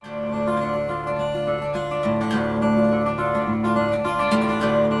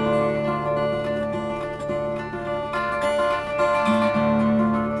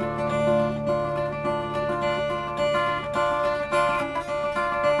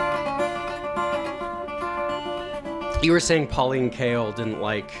You were saying Pauline Kael didn't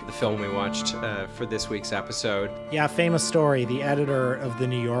like the film we watched for this week's episode. Yeah, famous story. The editor of The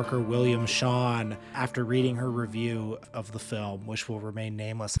New Yorker, William Shawn, after reading her review of the film, which will remain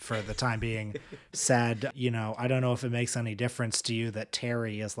nameless for the time being, said, I don't know if it makes any difference to you that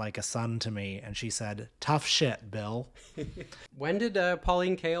Terry is like a son to me. And she said, tough shit, Bill. When did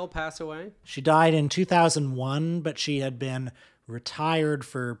Pauline Kael pass away? She died in 2001, but she had been retired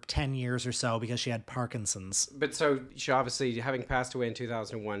for 10 years or so because she had Parkinson's. But so she obviously, having passed away in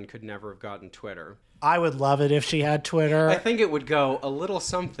 2001, could never have gotten Twitter. I would love it if she had Twitter. I think it would go a little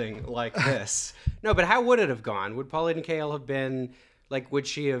something like this. No, but how would it have gone? Would Pauline Kael have been, would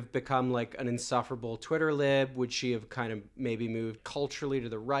she have become an insufferable Twitter lib? Would she have kind of maybe moved culturally to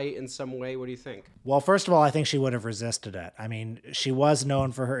the right in some way? What do you think? Well, first of all, I think she would have resisted it. I mean, she was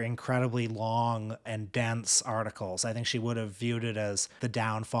known for her incredibly long and dense articles. I think she would have viewed it as the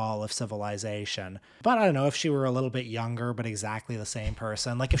downfall of civilization. But I don't know, if she were a little bit younger, but exactly the same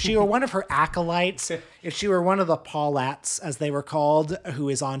person. If she were one of her acolytes, if she were one of the Paulettes, as they were called, who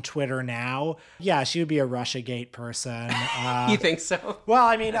is on Twitter now, yeah, she would be a Russiagate person. You think so? Well,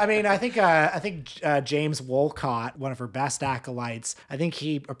 I think James Wolcott, one of her best acolytes, I think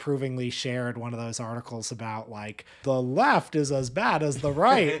he approvingly shared one of those articles about the left is as bad as the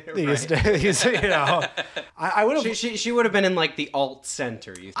right these days. I would have. She would have been in the alt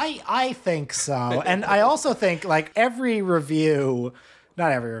center. I think so, and I also think every review.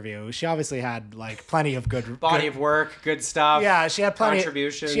 Not every review. She obviously had plenty of good body of work, good stuff. Yeah, she had plenty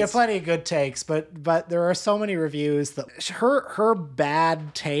contributions. She had plenty of good takes, but there are so many reviews that her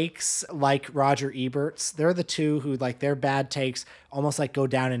bad takes, like Roger Ebert's, they're the two who their bad takes almost go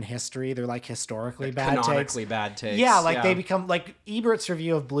down in history. They're historically bad takes. Canonically bad takes. Yeah, they become Ebert's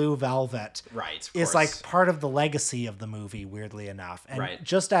review of Blue Velvet. Right, of is course. part of the legacy of the movie, weirdly enough. And right.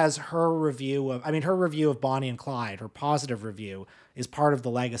 just as her review of Bonnie and Clyde, her positive review, is part of the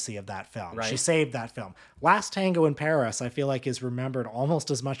legacy of that film. Right. She saved that film. Last Tango in Paris, I feel is remembered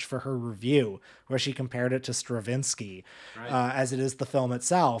almost as much for her review, where she compared it to Stravinsky, right. As it is the film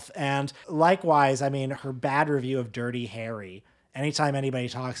itself. And likewise, her bad review of Dirty Harry. Anytime anybody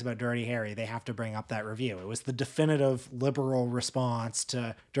talks about Dirty Harry, they have to bring up that review. It was the definitive liberal response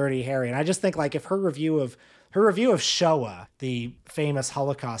to Dirty Harry. And I just think if her review of Shoah, the famous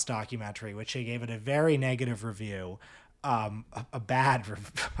Holocaust documentary, which she gave it a very negative review, a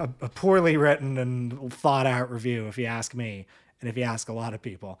poorly written and thought out review, if you ask me, and if you ask a lot of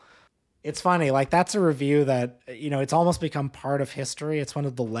people. It's funny, that's a review that, it's almost become part of history. It's one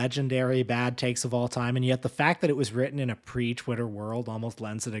of the legendary bad takes of all time. And yet the fact that it was written in a pre-Twitter world almost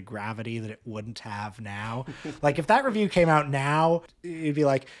lends it a gravity that it wouldn't have now. If that review came out now, it'd be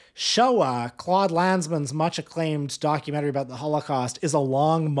Shoah, Claude Lanzmann's much acclaimed documentary about the Holocaust, is a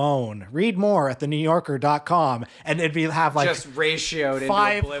long moan. Read more at thenewyorker.com. And it'd have just ratioed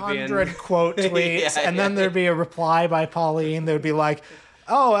 500 quote tweets. Yeah, and then there'd be a reply by Pauline. There'd be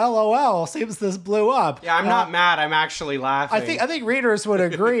oh, LOL, seems this blew up. Yeah, I'm not mad. I'm actually laughing. I think readers would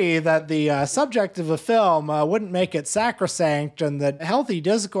agree that the subject of the film wouldn't make it sacrosanct, and that healthy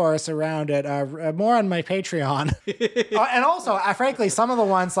discourse around it, more on my Patreon. And also, frankly, some of the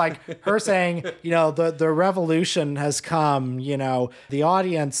ones her saying, the revolution has come, the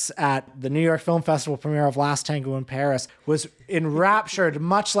audience at the New York Film Festival premiere of Last Tango in Paris was enraptured,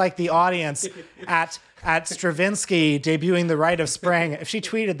 much like the audience at Stravinsky debuting The Rite of Spring. If she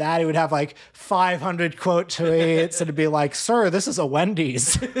tweeted that, it would have 500 quote tweets, and it'd be sir, this is a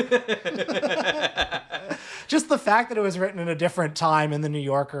Wendy's. Just the fact that it was written in a different time in The New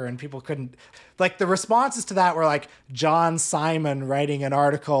Yorker and people couldn't... the responses to that were John Simon writing an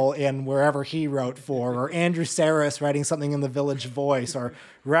article in wherever he wrote for, or Andrew Saris writing something in The Village Voice, or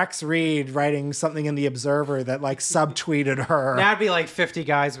Rex Reed writing something in The Observer that subtweeted her. That'd be 50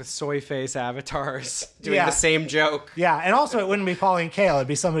 guys with soy face avatars doing the same joke. Yeah, and also it wouldn't be Pauline Kael, it'd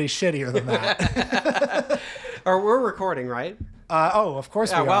be somebody shittier than that. Or we're recording, right? Of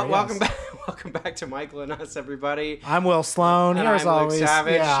course we are. Welcome back. Welcome back to Michael and Us, everybody. I'm Will Sloan. And Here's I'm Luke always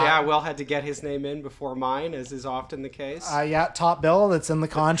Savage. Yeah, Will had to get his name in before mine, as is often the case. Top bill that's in the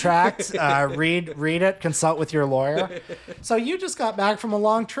contract. Read it. Consult with your lawyer. So you just got back from a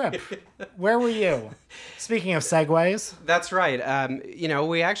long trip. Where were you? Speaking of segues. That's right.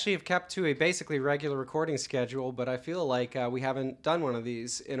 We actually have kept to a basically regular recording schedule, but I feel like we haven't done one of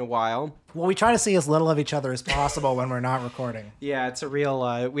these in a while. Well, we try to see as little of each other as possible when we're not recording. Yeah, it's a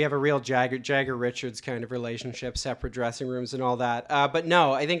real, we have a real Jagger Richards kind of relationship, separate dressing rooms and all that. But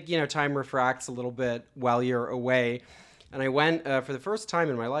no, I think, time refracts a little bit while you're away. And I went for the first time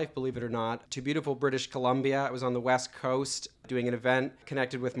in my life, believe it or not, to beautiful British Columbia. I was on the West Coast doing an event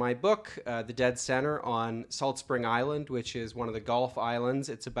connected with my book, The Dead Center, on Salt Spring Island, which is one of the Gulf Islands.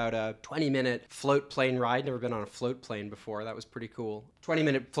 It's about a 20-minute float plane ride. Never been on a float plane before. That was pretty cool.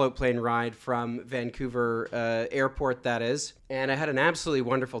 20-minute float plane ride from Vancouver airport, that is. And I had an absolutely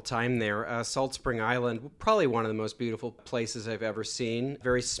wonderful time there. Salt Spring Island, probably one of the most beautiful places I've ever seen.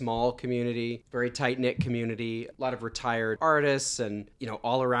 Very small community, very tight-knit community, a lot of retired artists and,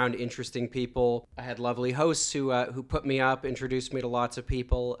 all around interesting people. I had lovely hosts who put me up, introduced me to lots of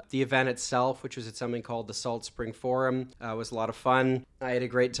people. The event itself, which was at something called the Salt Spring Forum, was a lot of fun. I had a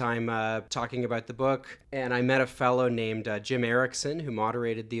great time talking about the book, and I met a fellow named Jim Erickson who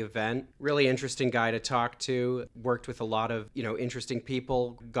moderated the event. Really interesting guy to talk to. Worked with a lot of, interesting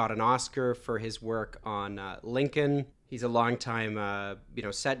people. Got an Oscar for his work on Lincoln. He's a longtime,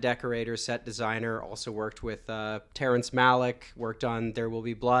 set decorator, set designer. Also worked with Terrence Malick. Worked on There Will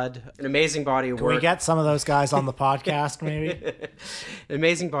Be Blood. An amazing body of work. Can we get some of those guys on the podcast, maybe? An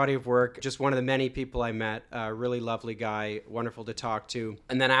amazing body of work. Just one of the many people I met. Really lovely guy. Wonderful to talk to.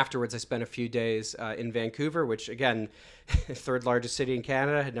 And then afterwards, I spent a few days in Vancouver, which, again, third largest city in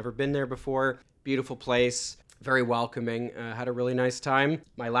Canada. Had never been there before. Beautiful place. Very welcoming. Had a really nice time.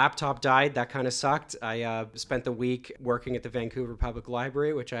 My laptop died. That kind of sucked. I spent the week working at the Vancouver Public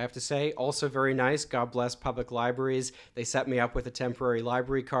Library, which I have to say, also very nice. God bless public libraries. They set me up with a temporary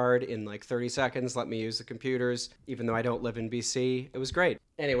library card in like 30 seconds, let me use the computers, even though I don't live in BC. It was great.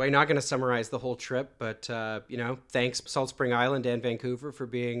 Anyway, not going to summarize the whole trip, but, thanks Salt Spring Island and Vancouver for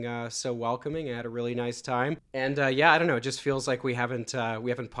being so welcoming. I had a really nice time. And I don't know, it just feels like we haven't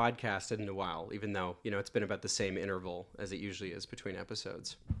podcasted in a while, even though, it's been about the same interval as it usually is between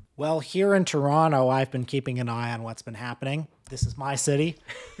episodes. Well, here in Toronto, I've been keeping an eye on what's been happening. This is my city.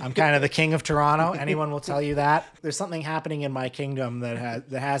 I'm kind of the king of Toronto. Anyone will tell you that. There's something happening in my kingdom that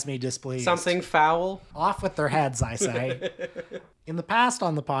has me displeased. Something foul? Off with their heads, I say. In the past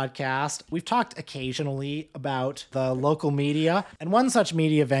on the podcast, we've talked occasionally about the local media, and one such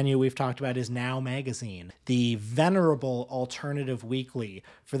media venue we've talked about is Now Magazine, the venerable alternative weekly.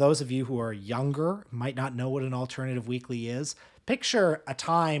 For those of you who are younger, might not know what an alternative weekly is. Picture a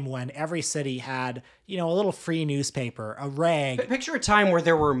time when every city had, a little free newspaper, a rag. Picture a time where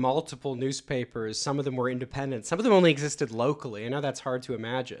there were multiple newspapers. Some of them were independent. Some of them only existed locally. I know that's hard to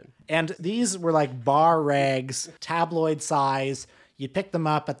imagine. And these were like bar rags, tabloid size. You'd pick them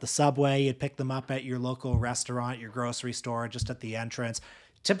up at the subway. You'd pick them up at your local restaurant, your grocery store, just at the entrance.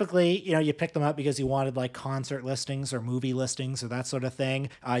 Typically, you pick them up because you wanted like concert listings or movie listings or that sort of thing.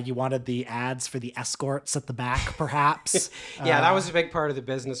 You wanted the ads for the escorts at the back, perhaps. Yeah, that was a big part of the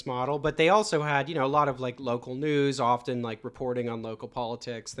business model. But they also had, a lot of like local news, often like reporting on local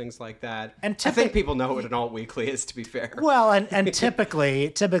politics, things like that. And I think people know what an alt weekly is, to be fair. Well, and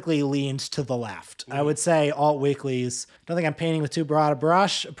typically leaned to the left. I would say alt weeklies. Don't think I'm painting with too broad a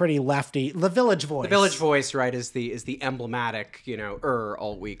brush. Pretty lefty. The Village Voice. The Village Voice, right, is the emblematic,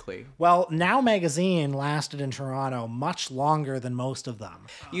 alt weekly. Well, Now Magazine lasted in Toronto much longer than most of them.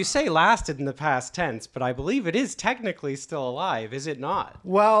 You say lasted in the past tense, but I believe it is technically still alive, is it not?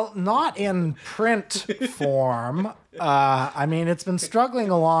 Well, not in print form. It's been struggling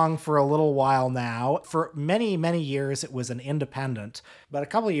along for a little while now. For many, many years, it was an independent. But a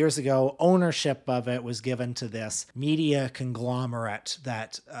couple of years ago, ownership of it was given to this media conglomerate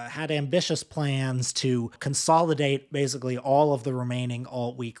that had ambitious plans to consolidate basically all of the remaining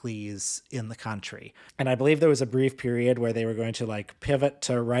alt weeklies in the country. And I believe there was a brief period where they were going to pivot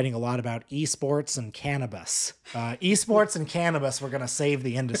to writing a lot about esports and cannabis. Esports and cannabis were going to save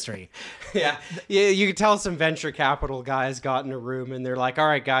the industry. Yeah, you could tell some venture capital guys got in a room and they're like, all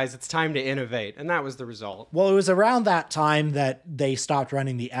right, guys, it's time to innovate. And that was the result. Well, it was around that time that they stopped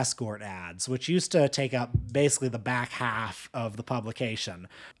running the escort ads, which used to take up basically the back half of the publication.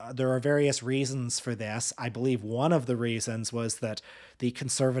 There are various reasons for this. I believe one of the reasons was that the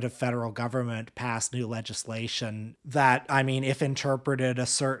conservative federal government passed new legislation that, if interpreted a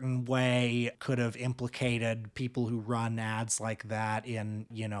certain way, could have implicated people who run ads like that in,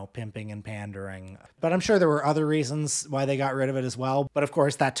 pimping and pandering. But I'm sure there were other reasons why they got rid of it as well. But of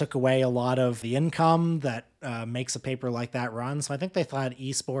course, that took away a lot of the income that makes a paper like that run. So I think they thought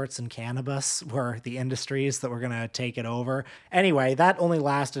esports and cannabis were the industries that were going to take it over. Anyway, that only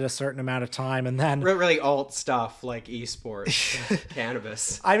lasted a certain amount of time. And then really alt stuff like esports,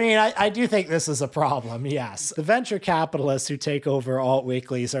 cannabis. I do think this is a problem. Yes. The venture capitalists who take over alt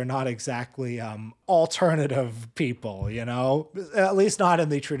weeklies are not exactly alternative people, at least not in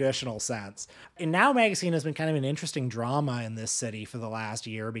the traditional sense. And Now Magazine has been kind of an interesting drama in this city for the last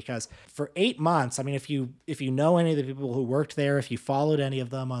year because for 8 months, if if you know any of the people who worked there, if you followed any of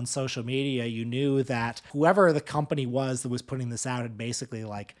them on social media, you knew that whoever the company was that was putting this out had basically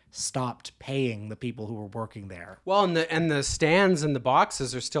like stopped paying the people who were working there. Well, and the stands and the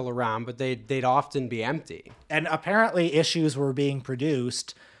boxes are still around, but they'd often be empty. And apparently issues were being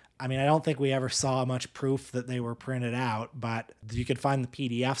produced. I mean, I don't think we ever saw much proof that they were printed out, but you could find the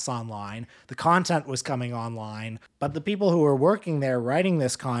PDFs online. The content was coming online, but the people who were working there writing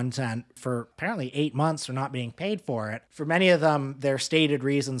this content for apparently 8 months were not being paid for it. For many of them, their stated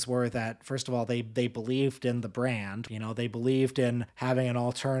reasons were that, first of all, they believed in the brand. You know, they believed in having an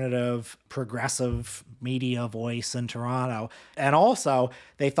alternative, progressive media voice in Toronto. And also,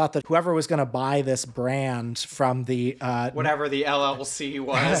 they thought that whoever was going to buy this brand from the... whatever the LLC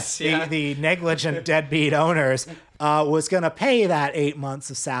was. the negligent deadbeat owners was going to pay that 8 months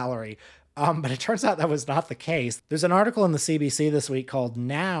of salary. But it turns out that was not the case. There's an article in the CBC this week called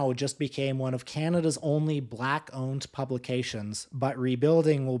Now just became one of Canada's only Black-owned publications, but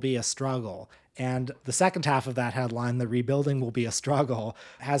rebuilding will be a struggle. And the second half of that headline, the rebuilding will be a struggle,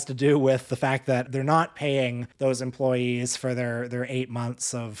 has to do with the fact that they're not paying those employees for their 8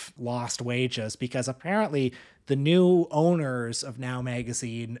 months of lost wages, because apparently the new owners of Now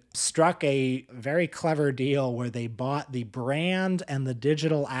Magazine struck a very clever deal where they bought the brand and the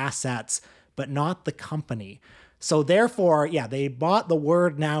digital assets, but not the company. So therefore, yeah, they bought the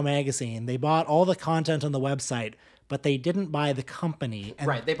word Now Magazine. They bought all the content on the website, but they didn't buy the company.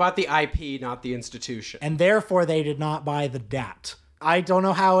 Right, they bought the IP, not the institution. And therefore, they did not buy the debt. I don't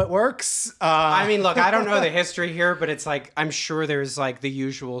know how it works. I mean, look, I don't know the history here, but it's like, I'm sure there's like the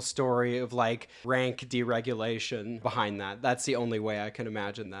usual story of like rank deregulation behind that. That's the only way I can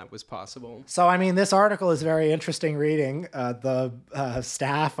imagine that was possible. So, I mean, this article is very interesting reading. The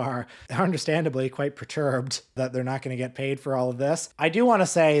staff are understandably quite perturbed that they're not going to get paid for all of this. I do want to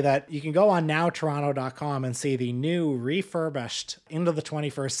say that you can go on nowtoronto.com and see the new refurbished into the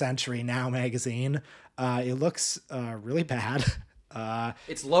 21st century Now magazine. It looks really bad.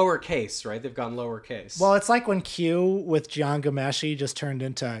 It's lowercase, right? They've gone lowercase. Well, it's like when Q with Jian Ghomeshi just turned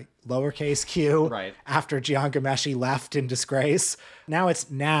into lowercase q right after Jian Ghomeshi left in disgrace. Now it's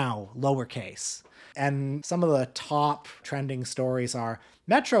Now lowercase. And some of the top trending stories are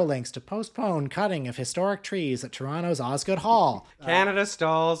Metrolinx to postpone cutting of historic trees at Toronto's Osgoode Hall. Canada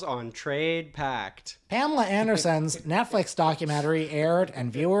stalls on trade pact. Pamela Anderson's Netflix documentary aired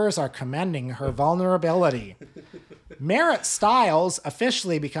and viewers are commending her vulnerability. Merritt Stiles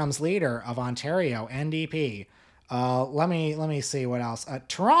officially becomes leader of Ontario NDP. Let me see what else.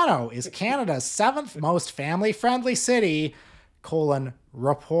 Toronto is Canada's 7th most family-friendly city,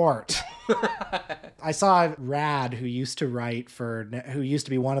 report. I saw Rad, who used to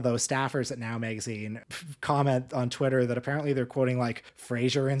be one of those staffers at Now Magazine, comment on Twitter that apparently they're quoting like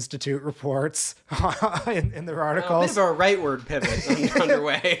Fraser Institute reports in their articles. A bit of a rightward pivot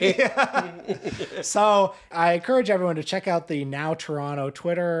underway. So I encourage everyone to check out the Now Toronto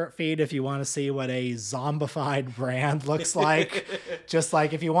Twitter feed if you want to see what a zombified brand looks like. Just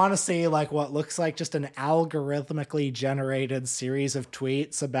like if you want to see like what looks like just an algorithmically generated series of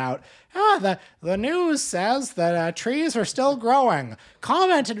tweets about the news says that trees are still growing.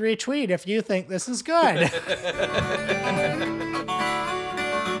 Comment and retweet if you think this is good.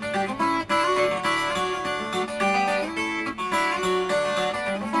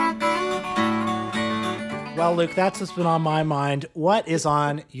 Well, Luke, that's what's been on my mind. What is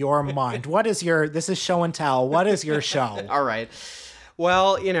on your mind? This is show and tell. What is your show? All right.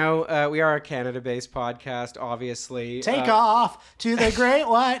 Well, we are a Canada-based podcast, obviously. Take off to the Great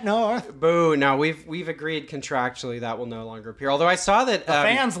White North. Boo! No, we've agreed contractually that will no longer appear. Although I saw that the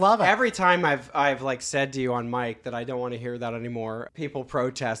fans love it. Every time I've like said to you on mic that I don't want to hear that anymore, people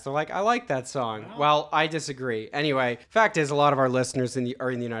protest. They're like, I like that song. Oh. Well, I disagree. Anyway, fact is, a lot of our listeners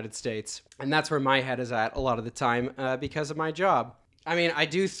are in the United States, and that's where my head is at a lot of the time because of my job. I mean, I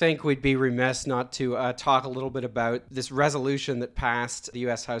do think we'd be remiss not to talk a little bit about this resolution that passed the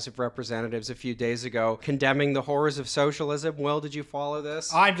U.S. House of Representatives a few days ago, condemning the horrors of socialism. Will, did you follow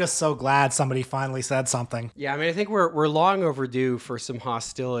this? I'm just so glad somebody finally said something. Yeah, I mean, I think we're long overdue for some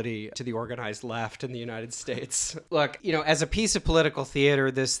hostility to the organized left in the United States. Look, as a piece of political theater,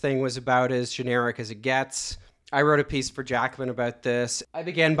 this thing was about as generic as it gets. I wrote a piece for Jacobin about this. I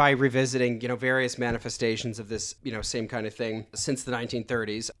began by revisiting, various manifestations of this, same kind of thing since the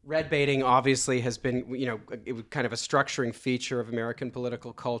 1930s. Red baiting obviously has been, it was kind of a structuring feature of American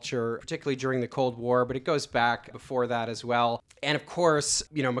political culture, particularly during the Cold War, but it goes back before that as well. And of course,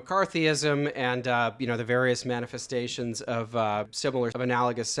 McCarthyism and, the various manifestations of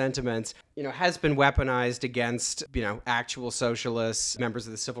analogous sentiments, has been weaponized against, actual socialists, members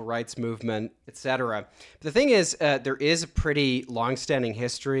of the civil rights movement, etc. But the thing is, there is a pretty longstanding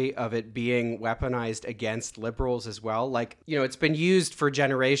history of it being weaponized against liberals as well. Like, it's been used for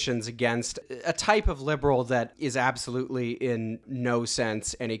generations against a type of liberal that is absolutely in no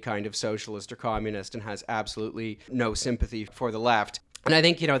sense any kind of socialist or communist and has absolutely no sympathy for the left. And I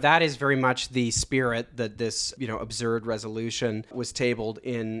think, that is very much the spirit that this, absurd resolution was tabled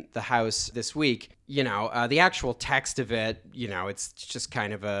in the House this week. The actual text of it, it's just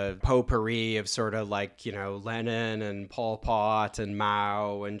kind of a potpourri of sort of like, Lenin and Pol Pot and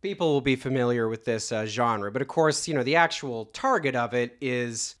Mao, and people will be familiar with this genre. But of course, the actual target of it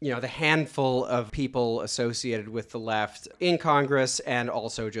is, the handful of people associated with the left in Congress and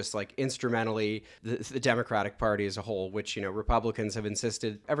also just like instrumentally the Democratic Party as a whole, which, Republicans have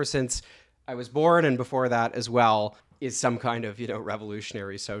insisted ever since I was born and before that as well, is some kind of,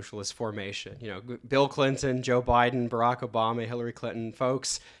 revolutionary socialist formation. Bill Clinton, Joe Biden, Barack Obama, Hillary Clinton,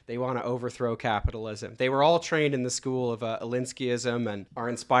 folks, they want to overthrow capitalism. They were all trained in the school of Alinskyism and are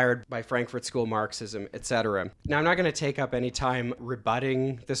inspired by Frankfurt School Marxism, etc. Now, I'm not going to take up any time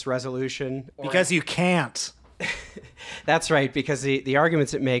rebutting this resolution. Because you can't. That's right, because the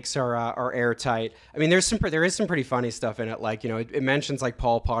arguments it makes are airtight. I mean, there is some pretty funny stuff in it. Like, it mentions like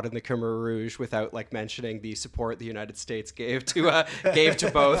Pol Pot and the Khmer Rouge without like mentioning the support the United States gave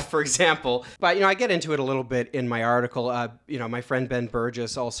to both, for example. But I get into it a little bit in my article. My friend Ben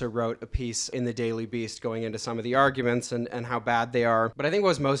Burgess also wrote a piece in the Daily Beast going into some of the arguments and how bad they are. But I think what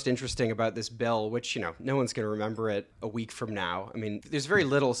was most interesting about this bill, which no one's going to remember it a week from now. I mean, there's very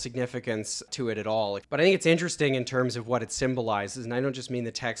little significance to it at all. But I think it's interesting in terms of what it symbolizes, and I don't just mean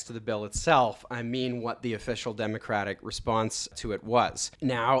the text of the bill itself, I mean what the official Democratic response to it was.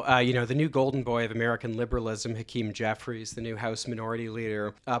 Now, the new golden boy of American liberalism, Hakeem Jeffries, the new House Minority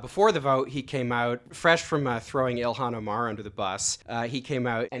Leader, before the vote, he came out, fresh from throwing Ilhan Omar under the bus, he came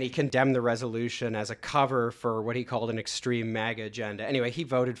out and he condemned the resolution as a cover for what he called an extreme MAGA agenda. Anyway, he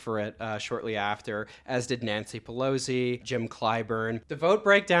voted for it shortly after, as did Nancy Pelosi, Jim Clyburn. The vote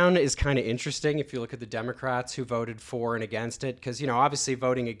breakdown is kind of interesting if you look at the Democrats who voted for and against it, because, obviously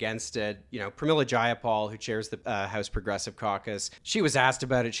voting against it, Pramila Jayapal, who chairs the House Progressive Caucus, she was asked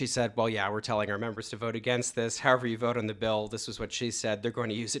about it. She said, well, yeah, we're telling our members to vote against this. However you vote on the bill, this was what she said, they're going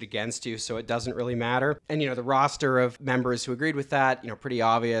to use it against you, so it doesn't really matter. And, the roster of members who agreed with that, pretty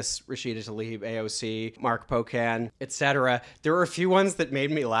obvious: Rashida Tlaib, AOC, Mark Pocan, etc. There were a few ones that made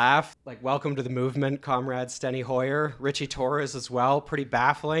me laugh, like Welcome to the Movement, Comrade Steny Hoyer, Richie Torres as well, pretty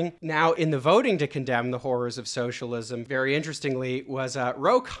baffling. Now, in the voting to condemn the horrors of socialism, very interestingly, was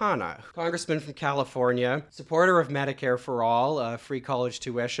Ro Khanna, congressman from California, supporter of Medicare for all, free college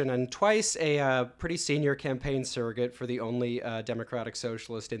tuition, and twice a pretty senior campaign surrogate for the only Democratic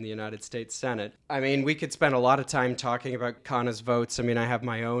socialist in the United States Senate. I mean, we could spend a lot of time talking about Khanna's votes. I mean, I have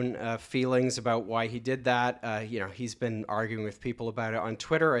my own feelings about why he did that. He's been arguing with people about it on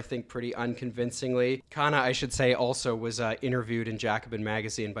Twitter, I think pretty unconvincingly. Khanna, I should say, also was interviewed in Jacobin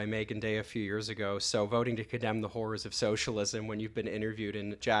magazine by Megan Day a few years ago, so voting to condemn the horrors of socialism when you've been interviewed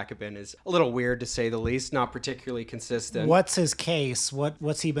in Jacobin is a little weird, to say the least, not particularly consistent. What's his case?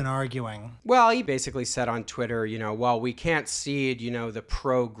 What's he been arguing? Well, he basically said on Twitter, while we can't cede, the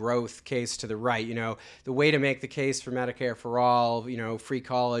pro-growth case to the right, the way to make the case for Medicare for all, free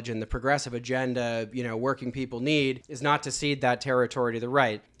college and the progressive agenda, working people need, is not to cede that territory to the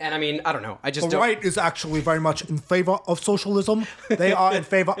right. And I mean, I don't know. The right is actually very much in favor of socialism. They are in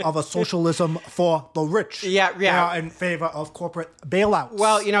favor of a socialism for the rich. Yeah. They are in favor of corporate bailouts.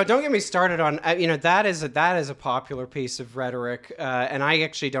 Well, don't get me started on, that is a popular piece of rhetoric, and I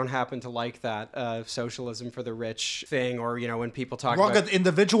actually don't happen to like that socialism for the rich thing, or, when people talk rugged about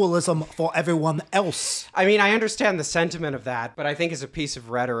individualism for everyone else. I mean, I understand the sentiment of that, but I think as a piece of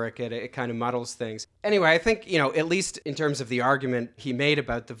rhetoric, it kind of muddles things. Anyway, I think, at least in terms of the argument he made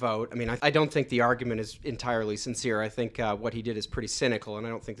about the vote, I mean, I don't think the argument is entirely sincere. I think what he did is pretty cynical, and I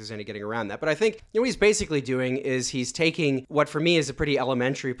don't think there's any getting around that. But I think what he's basically doing is he's taking what for me is a pretty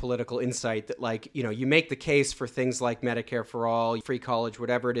elementary political insight that, like, you make the case for things like Medicare for all, free college,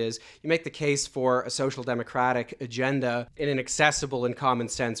 whatever it is. You make the case for a social democratic agenda in an accessible and common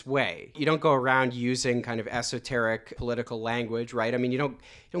sense way. You don't go around using kind of esoteric political language, right? I mean, you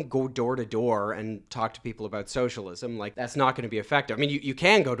don't go door to door and talk to people about socialism. Like, that's not going to be effective. I mean, you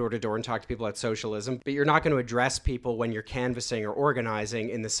can go door to door and talk to people about socialism, but you're not going to address people when you're canvassing or organizing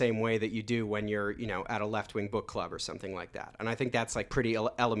in the same way that you do when you're, at a left-wing book club or something like that. And I think that's like pretty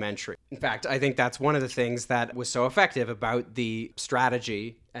elementary. In fact, I think that's one of the things that was so effective about the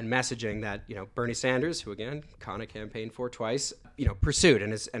strategy and messaging that, Bernie Sanders, who again, Kana campaigned for twice, pursued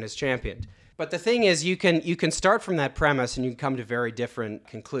and is championed. But the thing is, you can start from that premise and you can come to very different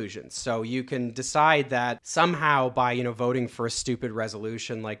conclusions. So you can decide that somehow by, voting for a stupid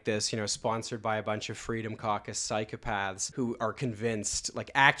resolution like this, sponsored by a bunch of Freedom Caucus psychopaths who are convinced, like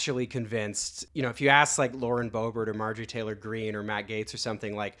actually convinced, if you ask like Lauren Boebert or Marjorie Taylor Greene or Matt Gaetz or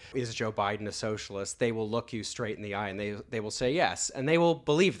something like, is Joe Biden a socialist? They will look you straight in the eye and they will say yes. And they will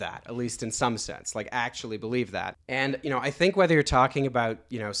believe that, at least in some sense, like actually believe that. And, I think whether you're talking about,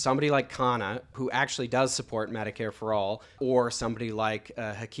 somebody like Kana, who actually does support Medicare for all, or somebody like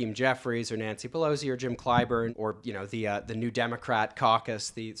Hakeem Jeffries or Nancy Pelosi or Jim Clyburn, or the New Democrat caucus,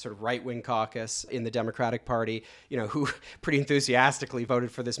 the sort of right-wing caucus in the Democratic Party, who pretty enthusiastically voted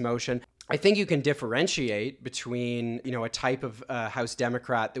for this motion. I think you can differentiate between, a type of House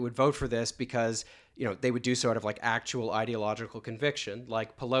Democrat that would vote for this because they would do so out of like actual ideological conviction,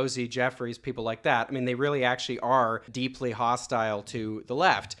 like Pelosi, Jeffries, people like that. I mean, they really actually are deeply hostile to the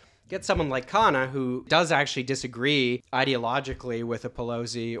left. Get someone like Kana who does actually disagree ideologically with a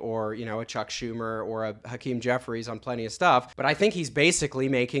Pelosi or, a Chuck Schumer or a Hakeem Jeffries on plenty of stuff. But I think he's basically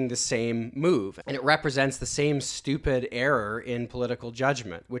making the same move. And it represents the same stupid error in political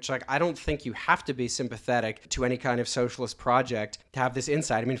judgment, which I don't think you have to be sympathetic to any kind of socialist project to have this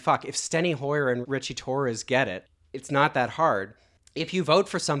insight. I mean, fuck, if Steny Hoyer and Richie Torres get it, it's not that hard. If you vote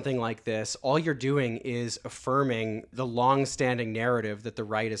for something like this, all you're doing is affirming the long-standing narrative that the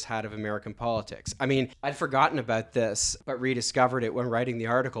right has had of American politics. I mean, I'd forgotten about this, but rediscovered it when writing the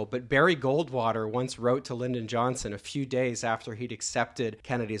article. But Barry Goldwater once wrote to Lyndon Johnson a few days after he'd accepted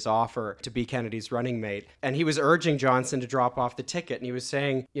Kennedy's offer to be Kennedy's running mate. And he was urging Johnson to drop off the ticket. And he was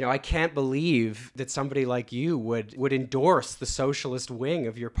saying, I can't believe that somebody like you would endorse the socialist wing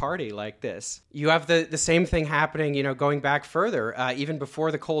of your party like this. You have the same thing happening, going back further. Even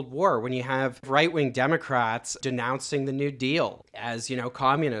before the Cold War, when you have right-wing Democrats denouncing the New Deal as,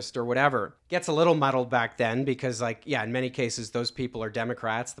 communist or whatever. Gets a little muddled back then because, in many cases, those people are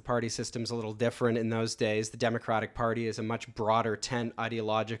Democrats. The party system's a little different in those days. The Democratic Party is a much broader tent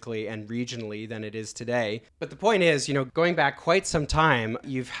ideologically and regionally than it is today. But the point is, going back quite some time,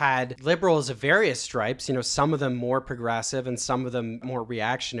 you've had liberals of various stripes, some of them more progressive and some of them more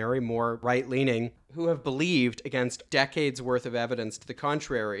reactionary, more right-leaning, who have believed, against decades worth of evidence to the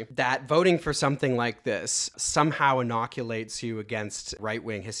contrary, that voting for something like this somehow inoculates you against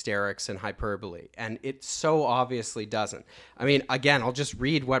right-wing hysterics and hyperbole. And it so obviously doesn't. I mean, again, I'll just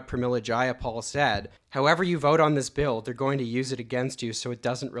read what Pramila Jayapal said. However you vote on this bill, they're going to use it against you, so it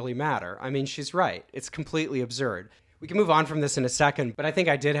doesn't really matter. I mean, she's right. It's completely absurd. We can move on from this in a second, but I think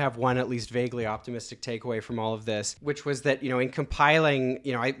I did have one at least vaguely optimistic takeaway from all of this, which was that, in compiling,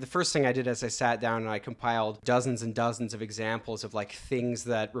 the first thing I did is I sat down and I compiled dozens and dozens of examples of things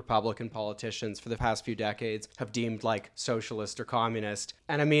that Republican politicians for the past few decades have deemed socialist or communist.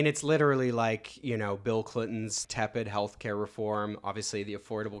 And I mean, it's literally Bill Clinton's tepid healthcare reform, obviously the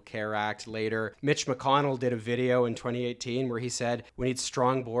Affordable Care Act later. Mitch McConnell did a video in 2018 where he said, we need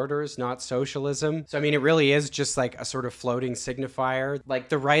strong borders, not socialism. So, I mean, it really is just a sort of floating signifier.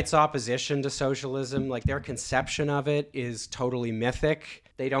 The right's opposition to socialism, their conception of it is totally mythic.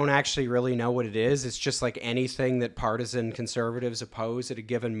 They don't actually really know what it is. It's just anything that partisan conservatives oppose at a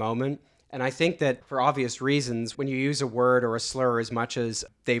given moment. And I think that for obvious reasons, when you use a word or a slur as much as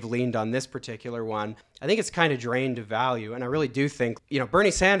they've leaned on this particular one, I think it's kind of drained of value. And I really do think, Bernie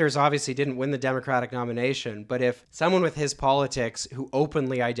Sanders obviously didn't win the Democratic nomination, but if someone with his politics who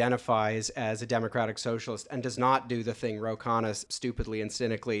openly identifies as a Democratic socialist and does not do the thing Ro Khanna stupidly and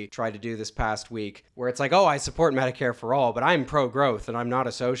cynically tried to do this past week, where it's I support Medicare for all, but I'm pro-growth and I'm not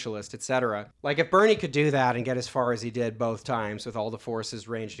a socialist, etc. If Bernie could do that and get as far as he did both times with all the forces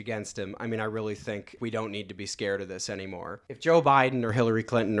ranged against him, I mean, I really think we don't need to be scared of this anymore. If Joe Biden or Hillary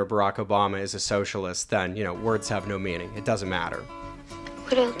Clinton or Barack Obama is a socialist, then, words have no meaning. It doesn't matter.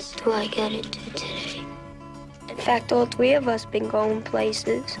 What else do I get into today? In fact, all three of us been going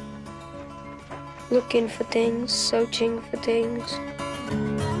places. Looking for things, searching for things.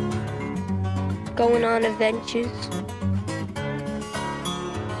 Going on adventures.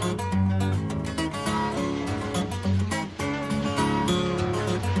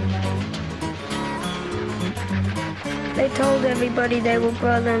 They told everybody they were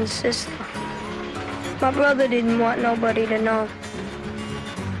brother and sister. My brother didn't want nobody to know.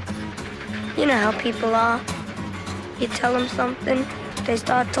 You know how people are. You tell them something, they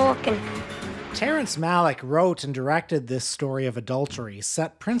start talking. Terrence Malick wrote and directed this story of adultery,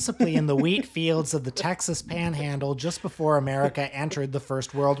 set principally in the wheat fields of the Texas Panhandle just before America entered the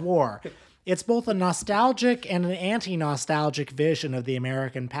First World War. It's both a nostalgic and an anti-nostalgic vision of the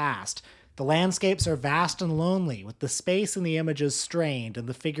American past. The landscapes are vast and lonely, with the space in the images strained and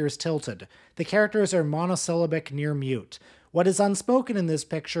the figures tilted. The characters are monosyllabic, near mute. What is unspoken in this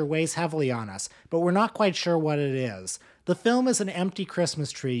picture weighs heavily on us, but we're not quite sure what it is. The film is an empty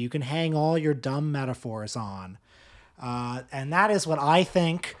Christmas tree you can hang all your dumb metaphors on. And that is what I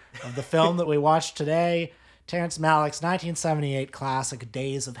think of the film that we watched today, Terrence Malick's 1978 classic,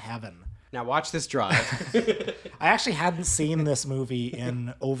 Days of Heaven. Now watch this drive. I actually hadn't seen this movie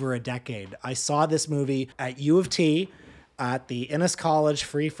in over a decade. I saw this movie at U of T at the Innis College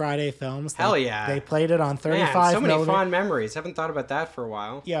Free Friday Films. Hell yeah. They played it on 35 Man, so many millimeter. fond memories. Haven't thought about that for a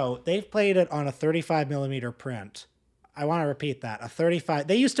while. Yo, they've played it on a 35 millimeter print. I want to repeat that. A 35.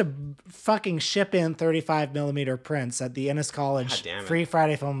 They used to fucking ship in 35 millimeter prints at the Innis College Free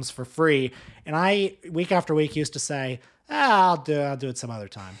Friday Films for free. And I, week after week, used to say, I'll do it some other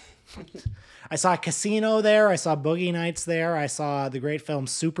time. I saw Casino there. I saw Boogie Nights there. I saw the great film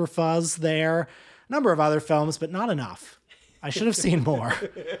Super Fuzz there. A number of other films, but not enough. I should have seen more.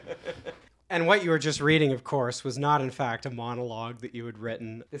 And what you were just reading, of course, was not, in fact, a monologue that you had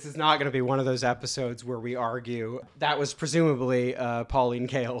written. This is not going to be one of those episodes where we argue. That was presumably Pauline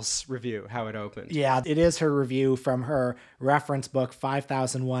Kael's review, how it opened. Yeah, it is her review from her reference book,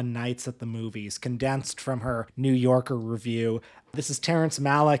 5001 Nights at the Movies, condensed from her New Yorker review. This is Terrence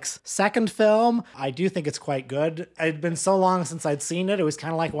Malick's second film. I do think it's quite good. It had been so long since I'd seen it. It was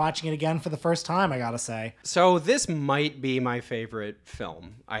kind of like watching it again for the first time, I gotta say. So this might be my favorite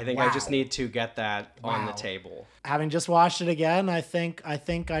film. I think Wow. I just need to get that on the table. Having just watched it again, I think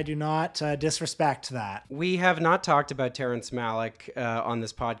I do not disrespect that. We have not talked about Terrence Malick on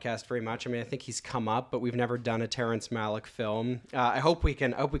this podcast very much. I mean, I think he's come up, but we've never done a Terrence Malick film. I hope we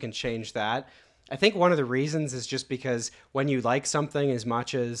can change that. I think one of the reasons is just because when you like something as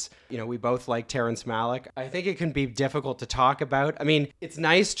much as, we both like Terrence Malick, I think it can be difficult to talk about. I mean, it's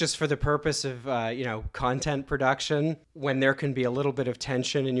nice just for the purpose of, content production when there can be a little bit of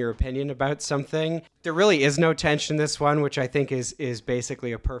tension in your opinion about something. There really is no tension in this one, which I think is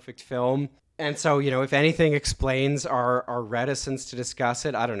basically a perfect film. And so, if anything explains our reticence to discuss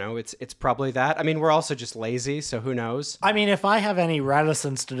it, I don't know, it's probably that. I mean, we're also just lazy, so who knows? I mean, if I have any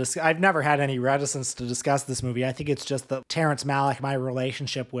reticence to discuss, I've never had any reticence to discuss this movie. I think it's just that Terrence Malick, my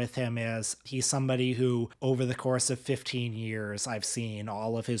relationship with him is he's somebody who, over the course of 15 years, I've seen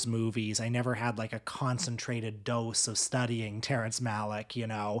all of his movies. I never had like a concentrated dose of studying Terrence Malick,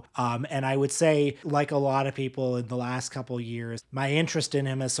 And I would say, like a lot of people in the last couple years, my interest in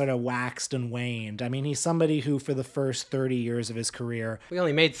him has sort of waxed and waned. I mean, he's somebody who, for the first 30 years of his career, we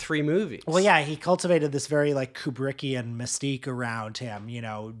only made 3 movies. Well, yeah, he cultivated this very like Kubrickian mystique around him.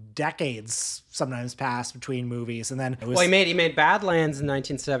 Decades sometimes passed between movies, and then it was. Well, he made Badlands in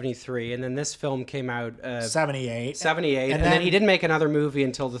 1973, and then this film came out 78. 78, and then he didn't make another movie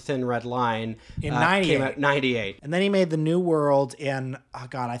until The Thin Red Line in 98. Came out 98. And then he made The New World in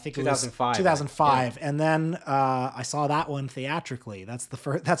I think 2005. It was 2005, yeah. And then I saw that one theatrically. That's the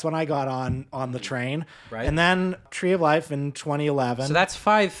first. That's when I got on the train. Right. And then Tree of Life in 2011. So that's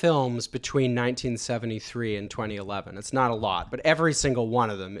 5 films between 1973 and 2011. It's not a lot, but every single one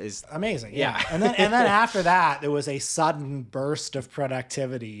of them is amazing. Yeah. And then after that, there was a sudden burst of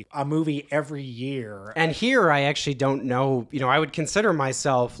productivity, a movie every year. And here I actually don't know, I would consider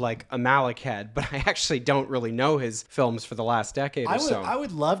myself like a Malick head, but I actually don't really know his films for the last decade or so. I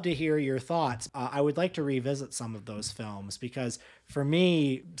would love to hear your thoughts. I would like to revisit some of those films because for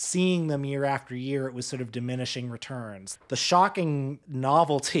me, seeing them year after year, it was sort of diminishing returns. The shocking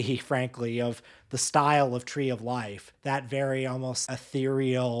novelty, frankly, of the style of Tree of Life, that very almost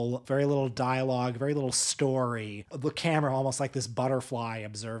ethereal, very little dialogue, very little story, the camera almost like this butterfly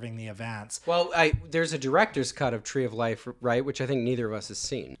observing the events. Well, there's a director's cut of Tree of Life, right, which I think neither of us has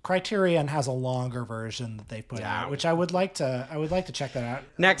seen. Criterion has a longer version that they put out, which I would like to check that out.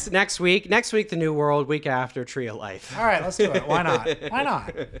 Next week, The New World, week after Tree of Life. All right, let's do it. Why not? Why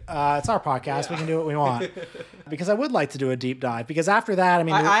not? It's our podcast. Yeah. We can do what we want. Because I would like to do a deep dive. Because after that, I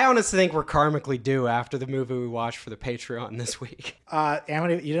mean, I honestly think we're karmically do after the movie we watched for the Patreon this week. You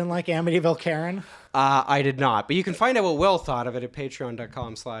didn't like Amityville Karen? I did not, but you can find out what Will thought of it at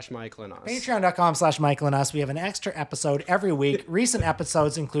patreon.com/Michael and Us. Patreon.com/Michael and Us. We have an extra episode every week. Recent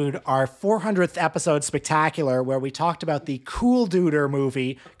episodes include our 400th episode spectacular, where we talked about the Cool Duder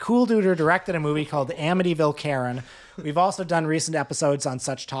movie. Cool Duder directed a movie called Amityville Karen. We've also done recent episodes on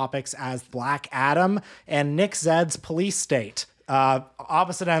such topics as Black Adam and Nick Zed's Police State.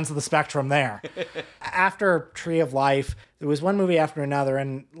 Opposite ends of the spectrum there. After Tree of Life, there was one movie after another,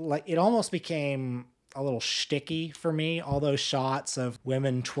 and like it almost became a little shticky for me, all those shots of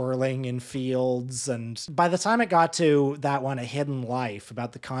women twirling in fields. And by the time it got to that one, A Hidden Life,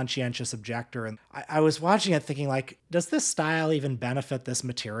 about the conscientious objector, and I was watching it thinking, like, does this style even benefit this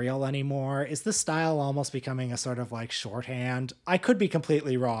material anymore? Is this style almost becoming a sort of like shorthand? I could be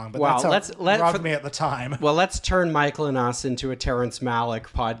completely wrong, but that's how it rubbed me at the time. Well, let's turn Michael and Us into a Terrence Malick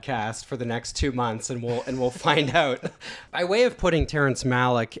podcast for the next 2 months, and we'll find out. By way of putting Terrence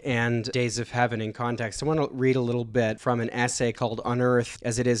Malick and Days of Heaven in context, I want to read a little bit from an essay called Unearthed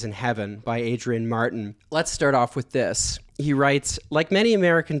as It Is in Heaven by Adrian Martin. Let's start off with this. He writes, like many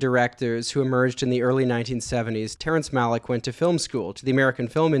American directors who emerged in the early 1970s, Terrence Malick went to film school, to the American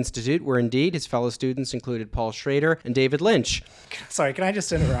Film Institute, where indeed his fellow students included Paul Schrader and David Lynch. Sorry, can I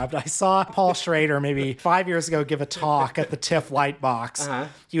just interrupt? I saw Paul Schrader maybe 5 years ago give a talk at the TIFF Lightbox.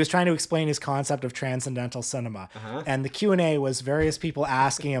 He was trying to explain his concept of transcendental cinema. And the Q&A was various people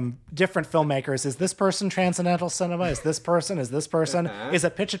asking him, different filmmakers, is this person transcendental cinema? Is this person? Is this person? Is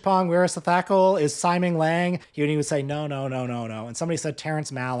it Pitchitpong, Weerasethakul? Is Simon Lang? He would say, no. And somebody said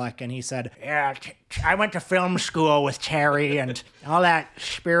Terrence Malick, and he said, yeah, I went to film school with Terry and all that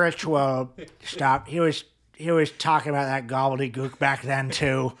spiritual stuff. He was talking about that gobbledygook back then,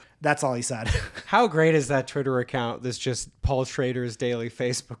 too. That's all he said. How great is that Twitter account that's just Paul Schrader's daily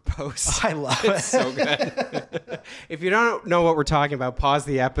Facebook posts? I love it. It's so good. If you don't know what we're talking about, pause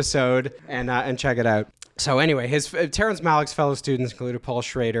the episode and check it out. So anyway, Terrence Malick's fellow students included Paul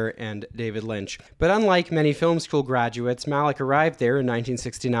Schrader and David Lynch. But unlike many film school graduates, Malick arrived there in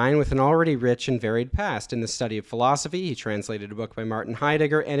 1969 with an already rich and varied past. In the study of philosophy, he translated a book by Martin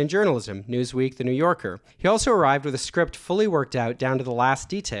Heidegger, and in journalism, Newsweek, The New Yorker. He also arrived with a script fully worked out down to the last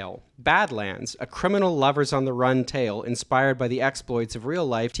detail. Badlands, a criminal lovers-on-the-run tale inspired by the exploits of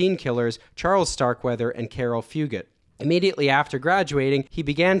real-life teen killers Charles Starkweather and Carol Fugit. Immediately after graduating, he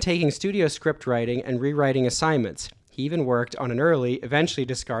began taking studio script writing and rewriting assignments. He even worked on an early, eventually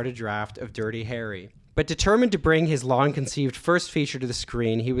discarded draft of Dirty Harry. But determined to bring his long-conceived first feature to the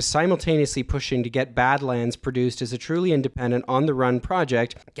screen, he was simultaneously pushing to get Badlands produced as a truly independent, on-the-run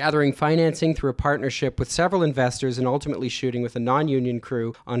project, gathering financing through a partnership with several investors and ultimately shooting with a non-union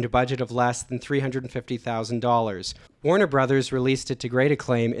crew on a budget of less than $350,000. Warner Brothers released it to great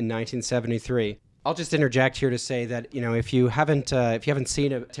acclaim in 1973. I'll just interject here to say that, if you haven't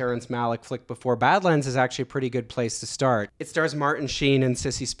seen a Terrence Malick flick before, Badlands is actually a pretty good place to start. It stars Martin Sheen and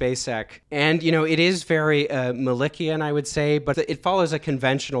Sissy Spacek. And, it is very Malickian, I would say, but it follows a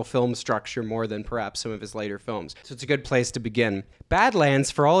conventional film structure more than perhaps some of his later films. So it's a good place to begin.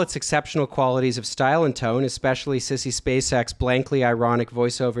 Badlands, for all its exceptional qualities of style and tone, especially Sissy Spacek's blankly ironic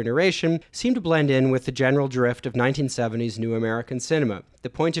voiceover narration, seemed to blend in with the general drift of 1970s New American cinema. The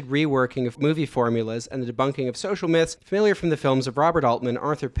pointed reworking of movie formulas and the debunking of social myths familiar from the films of Robert Altman,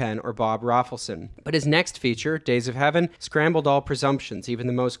 Arthur Penn, or Bob Rafelson. But his next feature, Days of Heaven, scrambled all presumptions, even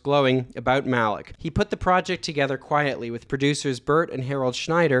the most glowing, about Malick. He put the project together quietly with producers Burt and Harold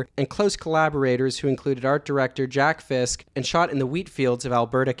Schneider and close collaborators who included art director Jack Fisk, and shot in the wheat fields of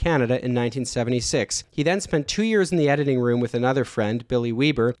Alberta, Canada in 1976. He then spent 2 years in the editing room with another friend, Billy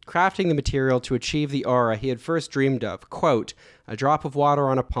Weber, crafting the material to achieve the aura he had first dreamed of. Quote, a drop of water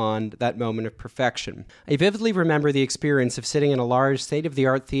on a pond, that moment of perfection. I vividly remember the experience of sitting in a large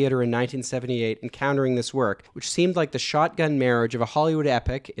state-of-the-art theater in 1978 encountering this work, which seemed like the shotgun marriage of a Hollywood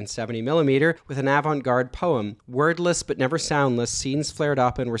epic in 70mm with an avant-garde poem. Wordless but never soundless, scenes flared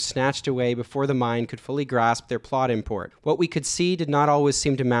up and were snatched away before the mind could fully grasp their plot import. What we could see did not always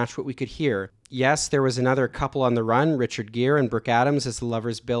seem to match what we could hear. Yes, there was another couple on the run, Richard Gere and Brooke Adams as the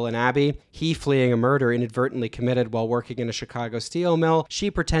lovers Bill and Abby, he fleeing a murder inadvertently committed while working in a Chicago steel mill, she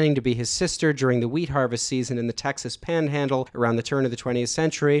pretending to be his sister during the wheat harvest season in the Texas Panhandle around the turn of the 20th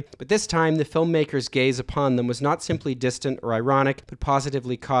century. But this time, the filmmaker's gaze upon them was not simply distant or ironic, but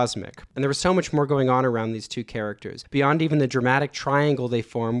positively cosmic. And there was so much more going on around these two characters. Beyond even the dramatic triangle they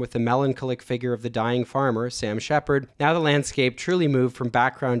form with the melancholic figure of the dying farmer, Sam Shepard, now the landscape truly moved from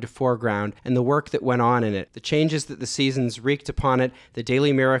background to foreground, and the the work that went on in it, the changes that the seasons wreaked upon it, the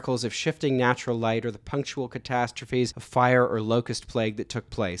daily miracles of shifting natural light, or the punctual catastrophes of fire or locust plague that took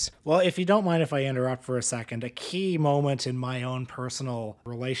place. Well, if you don't mind if I interrupt for a second, a key moment in my own personal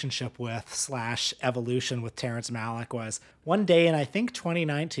relationship with / evolution with Terrence Malick was one day in, I think,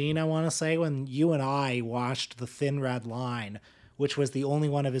 2019, I want to say, when you and I watched The Thin Red Line, which was the only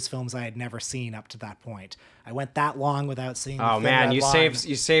one of his films I had never seen up to that point. I went that long without seeing The Thin Red Line.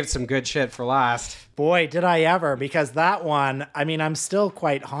 You saved some good shit for last. Boy, did I ever, because that one, I mean, I'm still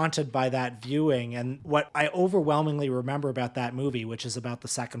quite haunted by that viewing. And what I overwhelmingly remember about that movie, which is about the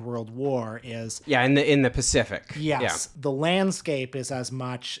Second World War, is... Yeah, in the Pacific. Yes. Yeah. The landscape is as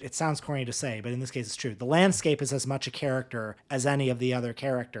much, it sounds corny to say, but in this case it's true. The landscape is as much a character as any of the other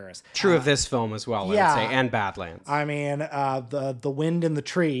characters. True of this film as well, yeah, I would say, and Badlands. I mean, the wind in the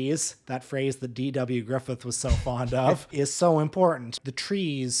trees, that phrase that D.W. Griffith was so fond of, is so important. The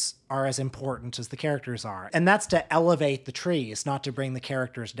trees are as important as the characters are. And that's to elevate the trees, not to bring the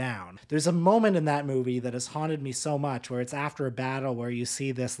characters down. There's a moment in that movie that has haunted me so much where it's after a battle where you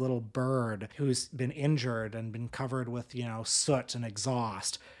see this little bird who's been injured and been covered with, soot and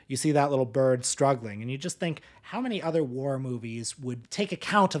exhaust. You see that little bird struggling, and you just think, how many other war movies would take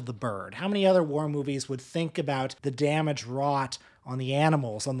account of the bird? How many other war movies would think about the damage wrought on the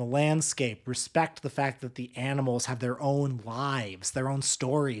animals, on the landscape, respect the fact that the animals have their own lives, their own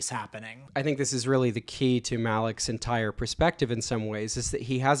stories happening? I think this is really the key to Malick's entire perspective in some ways, is that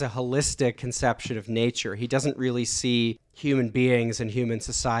he has a holistic conception of nature. He doesn't really see human beings and human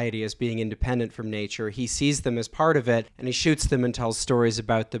society as being independent from nature. He sees them as part of it, and he shoots them and tells stories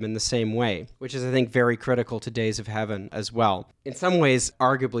about them in the same way, which is, I think, very critical to Days of Heaven as well. In some ways,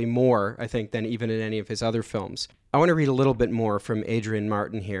 arguably more, I think, than even in any of his other films. I want to read a little bit more from Adrian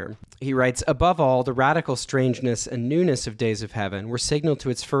Martin here. He writes, "Above all, the radical strangeness and newness of Days of Heaven were signaled to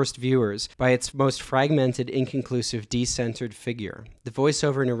its first viewers by its most fragmented, inconclusive, decentered figure. The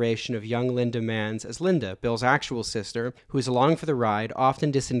voiceover narration of young Linda Manns as Linda, Bill's actual sister, who is along for the ride,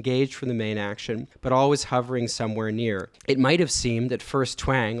 often disengaged from the main action, but always hovering somewhere near. It might have seemed at first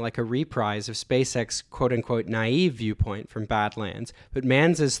twang like a reprise of SpaceX's quote-unquote naive viewpoint from Badlands, but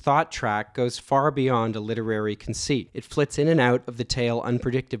Manns' thought track goes far beyond a literary conceit. It flits in and out of the tale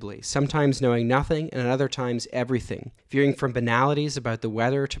unpredictably, sometimes knowing nothing and at other times everything, veering from banalities about the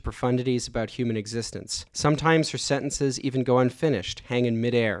weather to profundities about human existence. Sometimes her sentences even go unfinished, hang in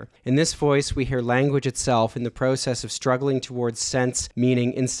midair. In this voice, we hear language itself in the process of struggling towards sense,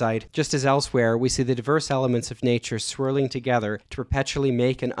 meaning, insight. Just as elsewhere, we see the diverse elements of nature swirling together to perpetually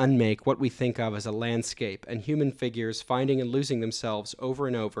make and unmake what we think of as a landscape, and human figures finding and losing themselves over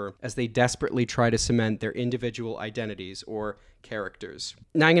and over as they desperately try to cement their individual identities or characters."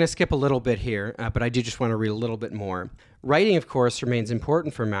 Now I'm going to skip a little bit here, but I do just want to read a little bit more. Writing, of course, remains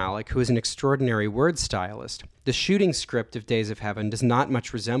important for Malick, who is an extraordinary word stylist. The shooting script of Days of Heaven does not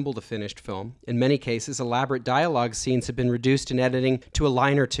much resemble the finished film. In many cases, elaborate dialogue scenes have been reduced in editing to a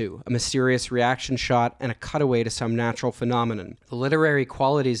line or two, a mysterious reaction shot, and a cutaway to some natural phenomenon. The literary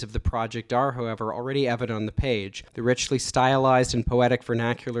qualities of the project are, however, already evident on the page. The richly stylized and poetic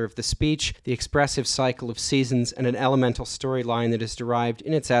vernacular of the speech, the expressive cycle of seasons, and an elemental storyline that is derived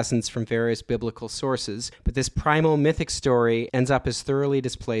in its essence from various biblical sources. But this primal mythic story ends up as thoroughly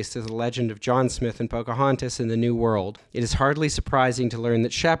displaced as the legend of John Smith and Pocahontas in the New World. It is hardly surprising to learn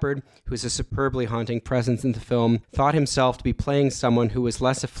that Shepard, who is a superbly haunting presence in the film, thought himself to be playing someone who was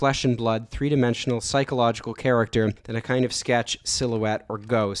less a flesh and blood, three-dimensional psychological character than a kind of sketch, silhouette, or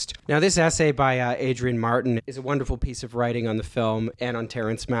ghost. Now, this essay by Adrian Martin is a wonderful piece of writing on the film and on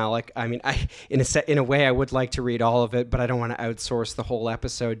Terrence Malick. I mean, in a way, I would like to read all of it, but I don't want to outsource the whole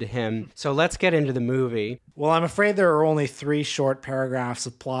episode to him. So let's get into the movie. Well, I'm afraid there are only 3 short paragraphs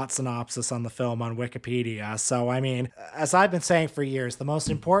of plot synopsis on the film on Wikipedia. So, I mean, as I've been saying for years, the most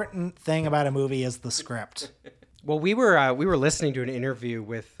important thing about a movie is the script. Well, we were listening to an interview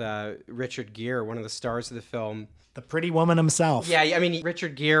with Richard Gere, one of the stars of the film. The pretty woman himself. Yeah, I mean,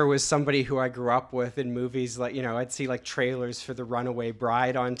 Richard Gere was somebody who I grew up with in movies. Like, I'd see like trailers for The Runaway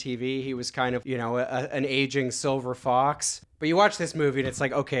Bride on TV. He was kind of, an aging silver fox. But you watch this movie and it's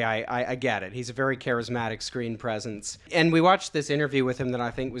like, okay, I get it. He's a very charismatic screen presence. And we watched this interview with him that I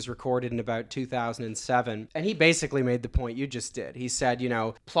think was recorded in about 2007. And he basically made the point you just did. He said,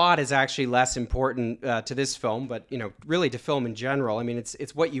 plot is actually less important to this film, but, really to film in general. I mean,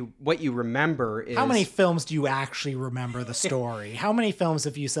 it's what you remember is... How many films do you actually remember the story? How many films,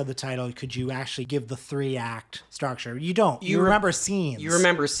 if you said the title, could you actually give the 3-act structure? You don't. You remember scenes. You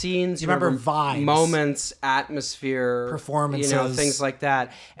remember scenes. You remember vibes. Moments, atmosphere. Performances. performances. things like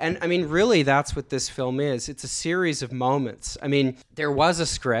that. And I mean, really, that's what this film is. It's a series of moments. I mean, there was a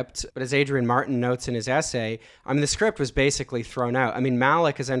script, but as Adrian Martin notes in his essay, I mean, the script was basically thrown out. I mean,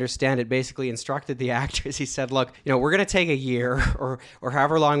 Malick, as I understand it, basically instructed the actors. He said, look, we're going to take a year or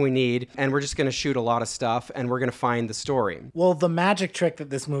however long we need, and we're just going to shoot a lot of stuff, and we're going to find the story. Well, the magic trick that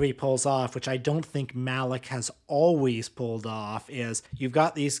this movie pulls off, which I don't think Malick has always pulled off, is you've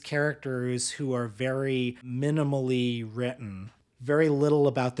got these characters who are very minimally written. Very little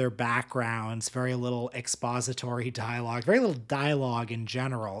about their backgrounds, very little expository dialogue, very little dialogue in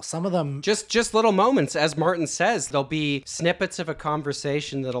general. Some of them... Just little moments, as Martin says. There'll be snippets of a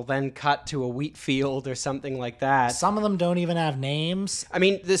conversation that'll then cut to a wheat field or something like that. Some of them don't even have names. I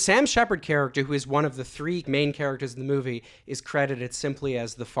mean, the Sam Shepard character, who is one of the three main characters in the movie, is credited simply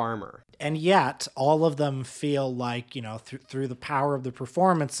as the farmer. And yet, all of them feel like, through the power of the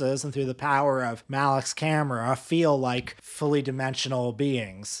performances and through the power of Malick's camera, feel like fully dimensional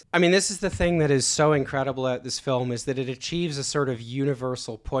beings. I mean, this is the thing that is so incredible about this film, is that it achieves a sort of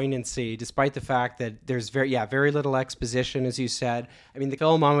universal poignancy, despite the fact that there's very little exposition, as you said. I mean, the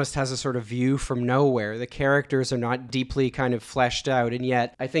film almost has a sort of view from nowhere. The characters are not deeply kind of fleshed out, and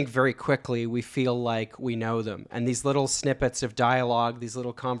yet I think very quickly we feel like we know them. And these little snippets of dialogue, these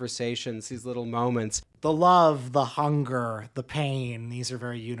little conversations, these little moments, the love, the hunger, the pain, these are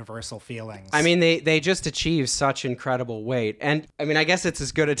very universal feelings. I mean, they just achieve such incredible weight. And I mean, I guess it's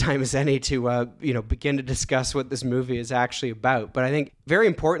as good a time as any to, begin to discuss what this movie is actually about. But I think very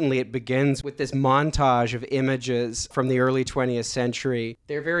importantly, it begins with this montage of images from the early 20th century.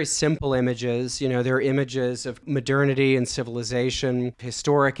 They're very simple images. They're images of modernity and civilization,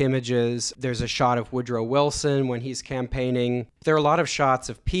 historic images. There's a shot of Woodrow Wilson when he's campaigning. There are a lot of shots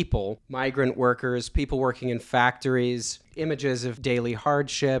of people, migrant workers, people working in factories, images of daily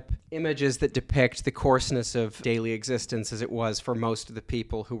hardship, images that depict the coarseness of daily existence as it was for most of the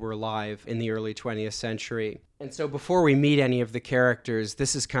people who were alive in the early 20th century. And so before we meet any of the characters,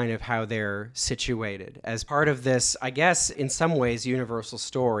 this is kind of how they're situated as part of this, I guess, in some ways, universal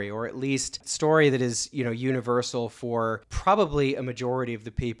story, or at least story that is, universal for probably a majority of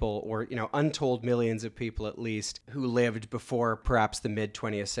the people, or, untold millions of people at least, who lived before perhaps the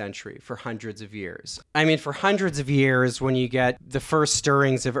mid-20th century for hundreds of years. I mean, for hundreds of years, when you get the first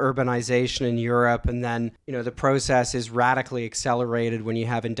stirrings of urbanization in Europe, and then, the process is radically accelerated when you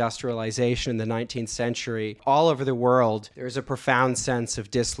have industrialization in the 19th century, all over the world, there's a profound sense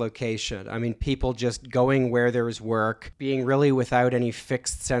of dislocation. I mean, people just going where there is work, being really without any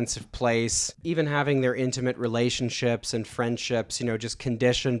fixed sense of place, even having their intimate relationships and friendships, just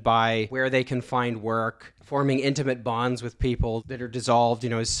conditioned by where they can find work, forming intimate bonds with people that are dissolved,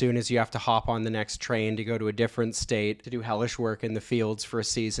 as soon as you have to hop on the next train to go to a different state to do hellish work in the fields for a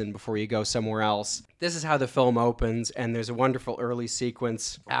season before you go somewhere else. This is how the film opens, and there's a wonderful early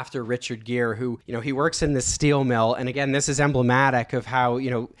sequence after Richard Gere, who, he works in this steel mill, and again, this is emblematic of how,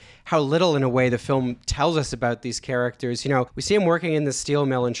 how little, in a way, the film tells us about these characters. We see him working in this steel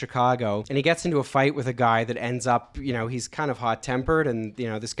mill in Chicago, and he gets into a fight with a guy that ends up, he's kind of hot-tempered, and,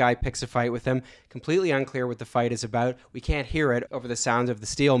 this guy picks a fight with him, completely unclear what the fight is about. We can't hear it over the sounds of the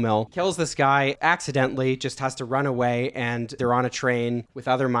steel mill. Kills this guy accidentally, just has to run away, and they're on a train with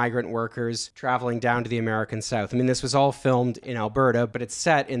other migrant workers traveling down to the American South. I mean, this was all filmed in Alberta, but it's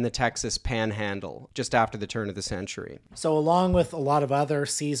set in the Texas Panhandle, just after the turn of the century. So along with a lot of other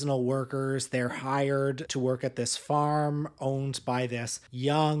seasonal workers, they're hired to work at this farm owned by this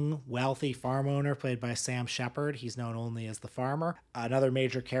young, wealthy farm owner played by Sam Shepard. He's known only as the farmer. Another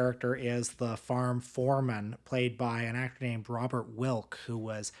major character is the farm foreman, played by an actor named Robert Wilk, who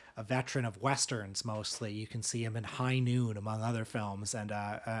was a veteran of Westerns mostly. You can see him in High Noon, among other films, and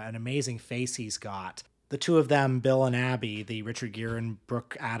an amazing face he's got. The two of them, Bill and Abby, the Richard Gere and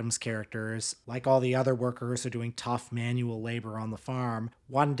Brooke Adams characters, like all the other workers, are doing tough manual labor on the farm.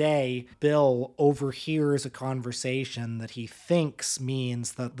 One day, Bill overhears a conversation that he thinks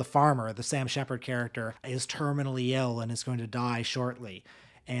means that the farmer, the Sam Shepard character, is terminally ill and is going to die shortly.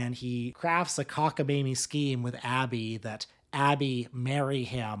 And he crafts a cockamamie scheme with Abby that Abby marry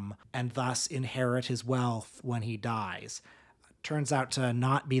him and thus inherit his wealth when he dies. Turns out to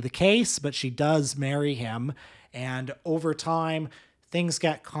not be the case, but she does marry him, and over time, things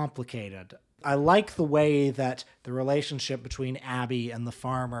get complicated. I like the way that the relationship between Abby and the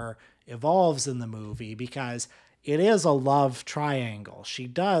farmer evolves in the movie, because it is a love triangle. She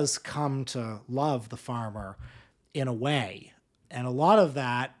does come to love the farmer in a way, and a lot of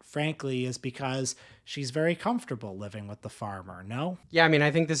that frankly, is because she's very comfortable living with the farmer, no? Yeah, I mean,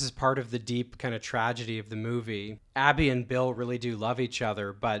 I think this is part of the deep kind of tragedy of the movie. Abby and Bill really do love each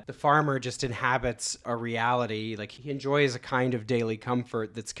other, but the farmer just inhabits a reality. Like, he enjoys a kind of daily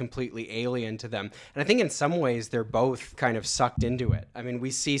comfort that's completely alien to them. And I think in some ways they're both kind of sucked into it. I mean,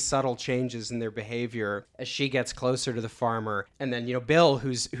 we see subtle changes in their behavior as she gets closer to the farmer. And then, Bill,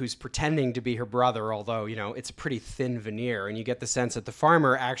 who's pretending to be her brother, although, it's a pretty thin veneer. And you get the sense that the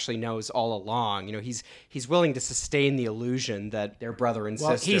farmer actually knows all along. He's willing to sustain the illusion that they're brother and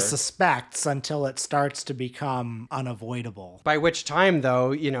sister. Well, he suspects until it starts to become unavoidable. By which time,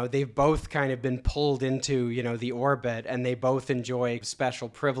 though, they've both kind of been pulled into, the orbit, and they both enjoy special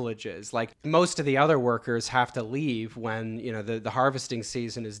privileges. Like, most of the other workers have to leave when, the harvesting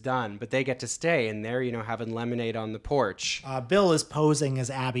season is done, but they get to stay, and they're, having lemonade on the porch. Bill is posing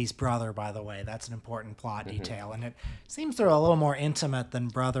as Abby's brother, by the way. That's an important plot detail, and it seems they're a little more intimate than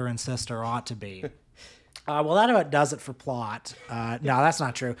brother and sister ought to be. Well, that about does it for plot. No, that's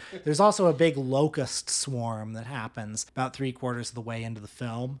not true. There's also a big locust swarm that happens about 3/4 of the way into the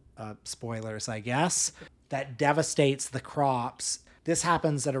film. Spoilers, I guess. That devastates the crops. This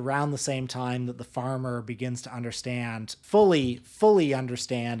happens at around the same time that the farmer begins to understand, fully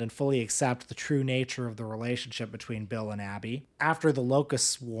understand and fully accept the true nature of the relationship between Bill and Abby. After the locust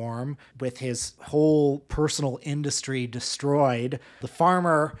swarm, with his whole personal industry destroyed, the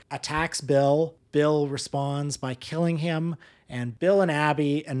farmer attacks Bill. Bill responds by killing him, and Bill and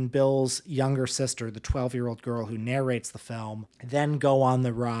Abby and Bill's younger sister, the 12-year-old girl who narrates the film, then go on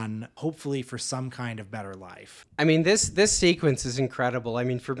the run, hopefully for some kind of better life. I mean, this sequence is incredible. I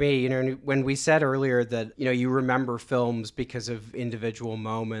mean, for me, when we said earlier that, you remember films because of individual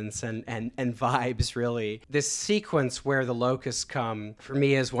moments and vibes, really, this sequence where the locusts come, for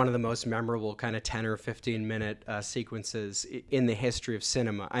me, is one of the most memorable kind of 10 or 15-minute sequences in the history of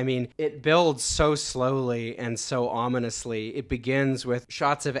cinema. I mean, it builds so slowly and so ominously. It begins with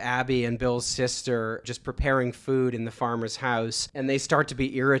shots of Abby and Bill's sister just preparing food in the farmer's house, and they start to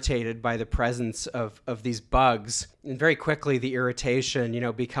be irritated by the presence of these bugs. And very quickly, the irritation,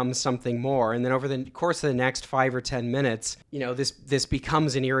 becomes something more. And then over the course of the next 5 or 10 minutes, this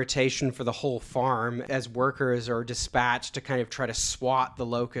becomes an irritation for the whole farm as workers are dispatched to kind of try to swat the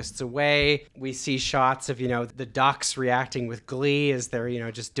locusts away. We see shots of, the ducks reacting with glee as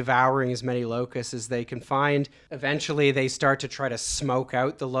they're, just devouring as many locusts as they can find. Eventually, they start to try to smoke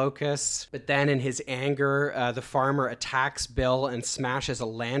out the locusts. But then in his anger, the farmer attacks Bill and smashes a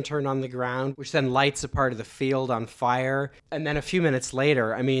lantern on the ground, which then lights a part of the field on fire. And then a few minutes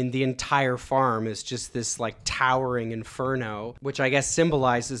later, I mean, the entire farm is just this like towering inferno, which I guess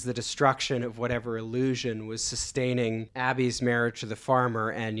symbolizes the destruction of whatever illusion was sustaining Abby's marriage to the farmer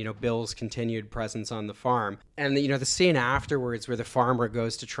and, Bill's continued presence on the farm. And, the scene afterwards where the farmer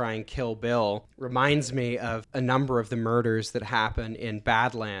goes to try and kill Bill reminds me of a number of the murders that happen in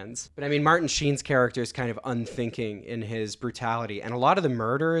Badlands. But I mean, Martin Sheen's character is kind of unthinking in his brutality. And a lot of the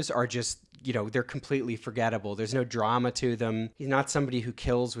murders are just, they're completely forgettable. There's no drama to them. He's not somebody who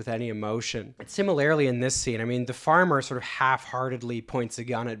kills with any emotion. And similarly in this scene, I mean, the farmer sort of half-heartedly points a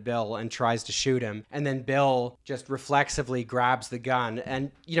gun at Bill and tries to shoot him. And then Bill just reflexively grabs the gun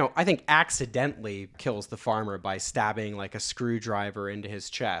and, I think accidentally kills the farmer by stabbing like a screwdriver into his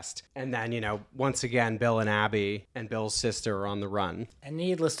chest. And then, once again, Bill and Abby and Bill's sister are on the run. And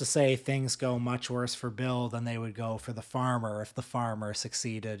needless to say, things go much worse for Bill than they would go for the farmer if the farmer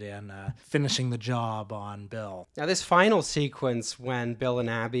succeeded in finishing the job on Bill. Now, this final sequence when Bill and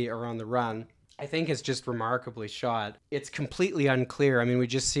Abby are on the run, I think is just remarkably shot. It's completely unclear. I mean, we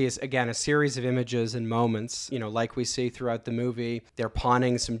just see, again, a series of images and moments, like we see throughout the movie. They're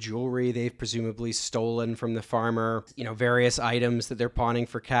pawning some jewelry they've presumably stolen from the farmer, various items that they're pawning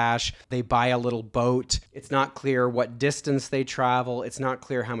for cash. They buy a little boat. It's not clear what distance they travel. It's not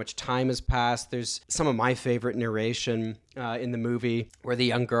clear how much time has passed. There's some of my favorite narration in the movie where the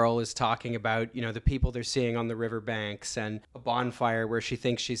young girl is talking about, the people they're seeing on the riverbanks and a bonfire where she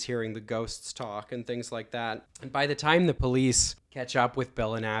thinks she's hearing the ghosts talk and things like that. And by the time the police catch up with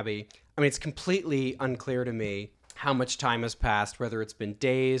Bill and Abby, I mean, it's completely unclear to me how much time has passed, whether it's been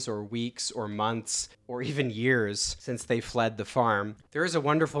days or weeks or months or even years since they fled the farm. There is a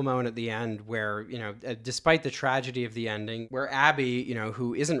wonderful moment at the end where, despite the tragedy of the ending, where Abby,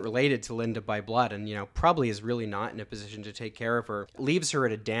 who isn't related to Linda by blood and, probably is really not in a position to take care of her, leaves her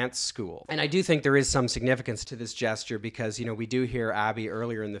at a dance school. And I do think there is some significance to this gesture because, we do hear Abby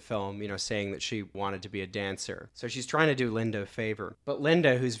earlier in the film, saying that she wanted to be a dancer. So she's trying to do Linda a favor. But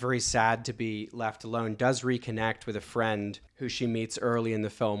Linda, who's very sad to be left alone, does reconnect with a friend who she meets early in the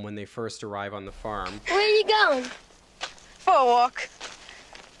film when they first arrive on the farm. Where are you going? For a walk.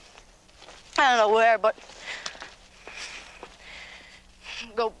 I don't know where, but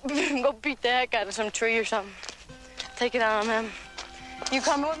go beat the heck out of some tree or something. Take it out on them. You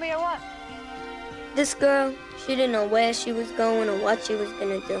coming with me or what? This girl, she didn't know where she was going or what she was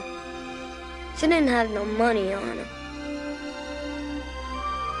gonna do. She didn't have no money on her.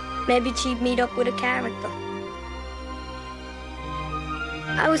 Maybe she'd meet up with a character.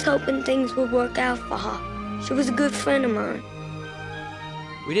 I was hoping things would work out for her. She was a good friend of mine.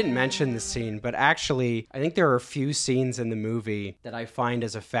 We didn't mention this scene, but actually, I think there are a few scenes in the movie that I find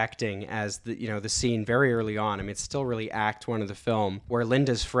as affecting as the scene very early on. I mean, it's still really act one of the film, where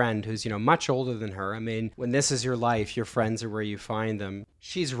Linda's friend, who's, much older than her, I mean, when this is your life, your friends are where you find them.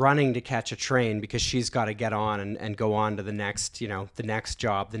 She's running to catch a train because she's got to get on and go on to the next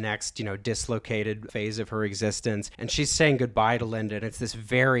job, the next, dislocated phase of her existence. And she's saying goodbye to Linda, and it's this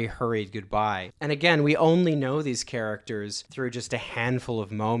very hurried goodbye. And again, we only know these characters through just a handful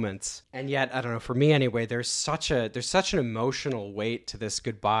of moments. And yet, I don't know, for me anyway, there's such an emotional weight to this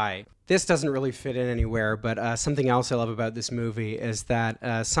goodbye. This doesn't really fit in anywhere, but something else I love about this movie is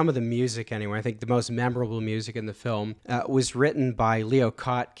that some of the music, anyway, I think the most memorable music in the film was written by Leo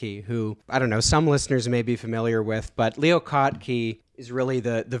Kottke, who, I don't know, some listeners may be familiar with, but Leo Kottke is really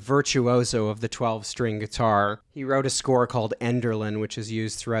the virtuoso of the 12-string guitar. He wrote a score called Enderlin, which is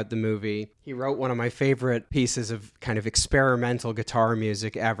used throughout the movie. He wrote one of my favorite pieces of kind of experimental guitar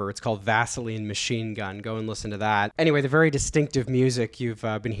music ever. It's called Vaseline Machine Gun. Go and listen to that. Anyway, the very distinctive music you've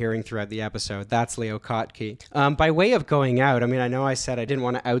been hearing throughout the episode, that's Leo Kottke. By way of going out, I mean, I know I said I didn't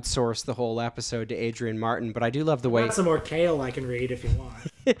want to outsource the whole episode to Adrian Martin, but I do love the way... Got some more Kale I can read if you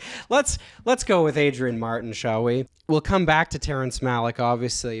want. Let's go with Adrian Martin, shall we? We'll come back to Terrence Malick,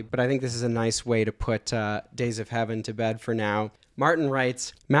 obviously, but I think this is a nice way to put Days of Heaven to bed for now. Martin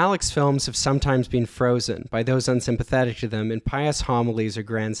writes, Malick's films have sometimes been frozen by those unsympathetic to them in pious homilies or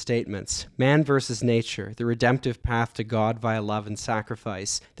grand statements. Man versus nature, the redemptive path to God via love and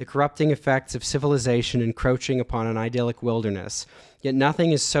sacrifice, the corrupting effects of civilization encroaching upon an idyllic wilderness. Yet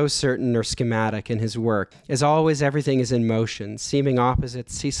nothing is so certain or schematic in his work. As always, everything is in motion, seeming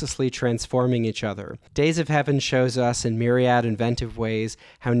opposites ceaselessly transforming each other. Days of Heaven shows us in myriad inventive ways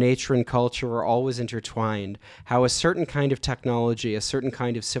how nature and culture are always intertwined, how a certain kind of technology, a certain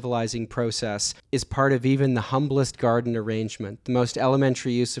kind of civilizing process is part of even the humblest garden arrangement, the most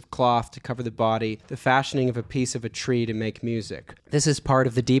elementary use of cloth to cover the body, the fashioning of a piece of a tree to make music. This is part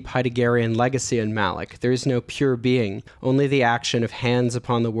of the deep Heideggerian legacy in Malick. There is no pure being, only the action of hands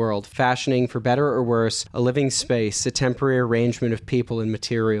upon the world, fashioning, for better or worse, a living space, a temporary arrangement of people and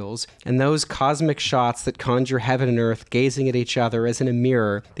materials. And those cosmic shots that conjure heaven and earth gazing at each other as in a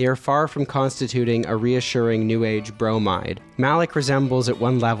mirror, they are far from constituting a reassuring New Age bromide. Malick resembles at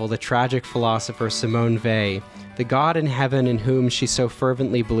one level the tragic philosopher Simone Weil. The God in heaven in whom she so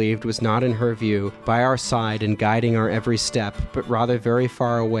fervently believed was not in her view, by our side and guiding our every step, but rather very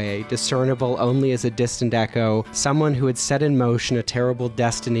far away, discernible only as a distant echo, someone who had set in motion a terrible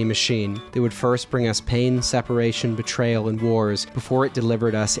destiny machine that would first bring us pain, separation, betrayal, and wars before it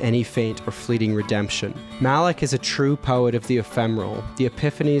delivered us any faint or fleeting redemption. Malick is a true poet of the ephemeral. The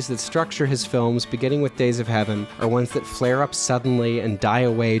epiphanies that structure his films, beginning with Days of Heaven, are ones that flare up suddenly and die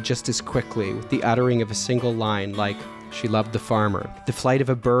away just as quickly with the uttering of a single line, like She Loved the Farmer. The flight of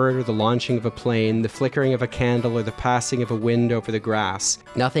a bird or the launching of a plane, the flickering of a candle or the passing of a wind over the grass.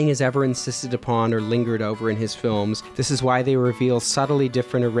 Nothing is ever insisted upon or lingered over in his films. This is why they reveal subtly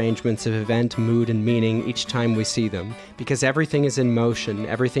different arrangements of event, mood, and meaning each time we see them. Because everything is in motion,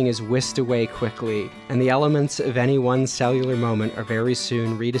 everything is whisked away quickly, and the elements of any one cellular moment are very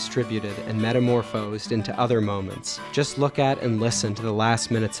soon redistributed and metamorphosed into other moments. Just look at and listen to the last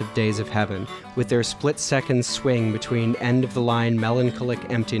minutes of Days of Heaven, with their split-second swing between end-of-the-line melancholic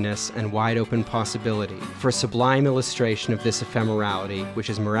emptiness and wide-open possibility, for a sublime illustration of this ephemerality,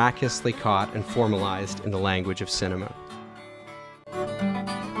 which is miraculously caught and formalized in the language of cinema.